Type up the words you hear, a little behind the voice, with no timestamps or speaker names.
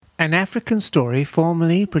An African story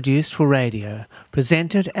formerly produced for radio,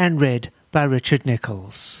 presented and read by R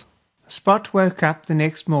Nicholls. Spot woke up the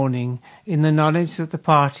next morning in the knowledge that the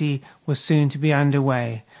party was soon to be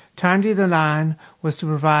underway. Tandy the lion was to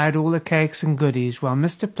provide all the cakes and goodies, while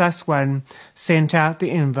Mr. +1 sent out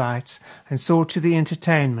the invites and saw to the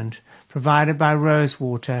entertainment provided by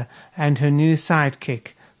Rosewater and her new sidekick,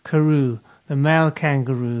 Karoo, the male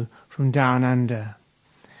kangaroo from down under.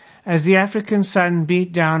 As the African sun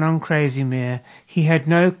beat down on Crazymere, he had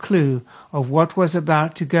no clue of what was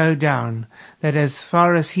about to go down, that as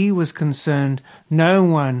far as he was concerned, no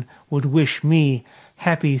one would wish me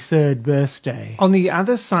happy 3rd birthday. On the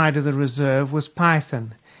other side of the reserve was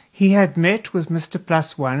Python. He had met with Mr.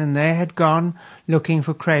 +1 and they had gone looking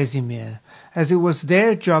for Crazymere, as it was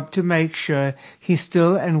their job to make sure he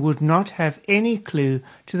still and would not have any clue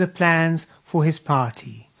to the plans for his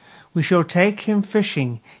party. "We shall take him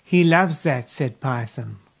fishing. He loves that," said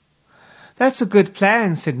Python. "That's a good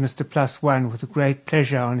plan," said Mr. +1 with great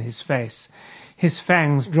pleasure on his face. His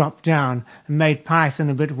fangs dropped down and made Python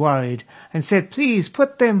a bit worried, and said, "Please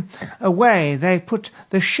put them away. They put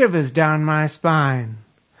the shivers down my spine."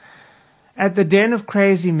 At the den of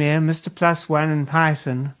Crazymere, Mr. +1 and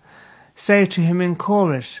Python say to him in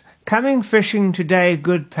chorus, "Coming fishing today,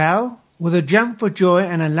 good pal?" With a jump for joy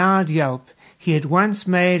and a loud yelp, he at once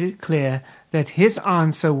made it clear that his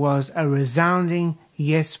answer was a resounding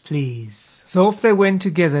 "Yes, please." So off they went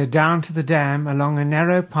together down to the dam along a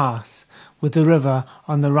narrow path with the river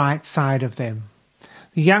on the right side of them.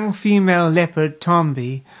 The young female leopard,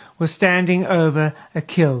 Tombi, was standing over a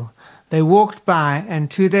kill. They walked by,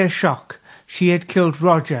 and to their shock, she had killed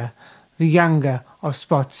Roger, the younger of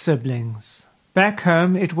Spot's siblings. Back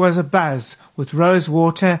home it was a buzz, with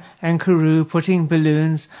Rosewater and Karoo putting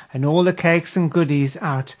balloons and all the cakes and goodies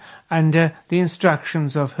out under the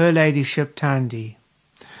instructions of Her Ladyship Tandy.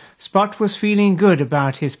 Spot was feeling good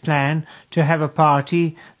about his plan to have a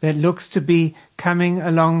party that looks to be coming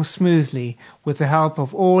along smoothly with the help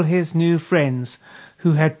of all his new friends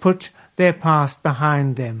who had put their past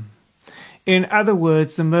behind them. In other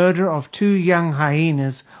words, the murder of 2 young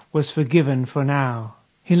hyenas was forgiven for now.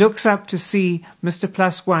 He looks up to see Mr.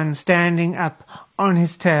 +1 standing up on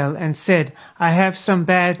his tail and said, "I have some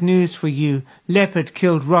bad news for you. Leopard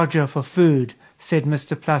killed Roger for food," said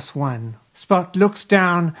Mr. +1. Spot looks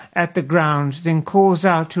down at the ground, then calls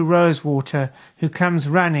out to Rosewater, who comes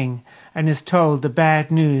running and is told the bad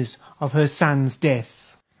news of her son's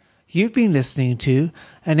death. You've been listening to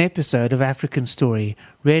an episode of African Story,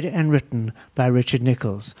 read and written by R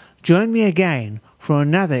Nicholls. Join me again for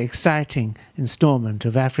another exciting installment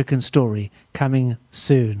of African Story coming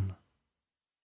soon.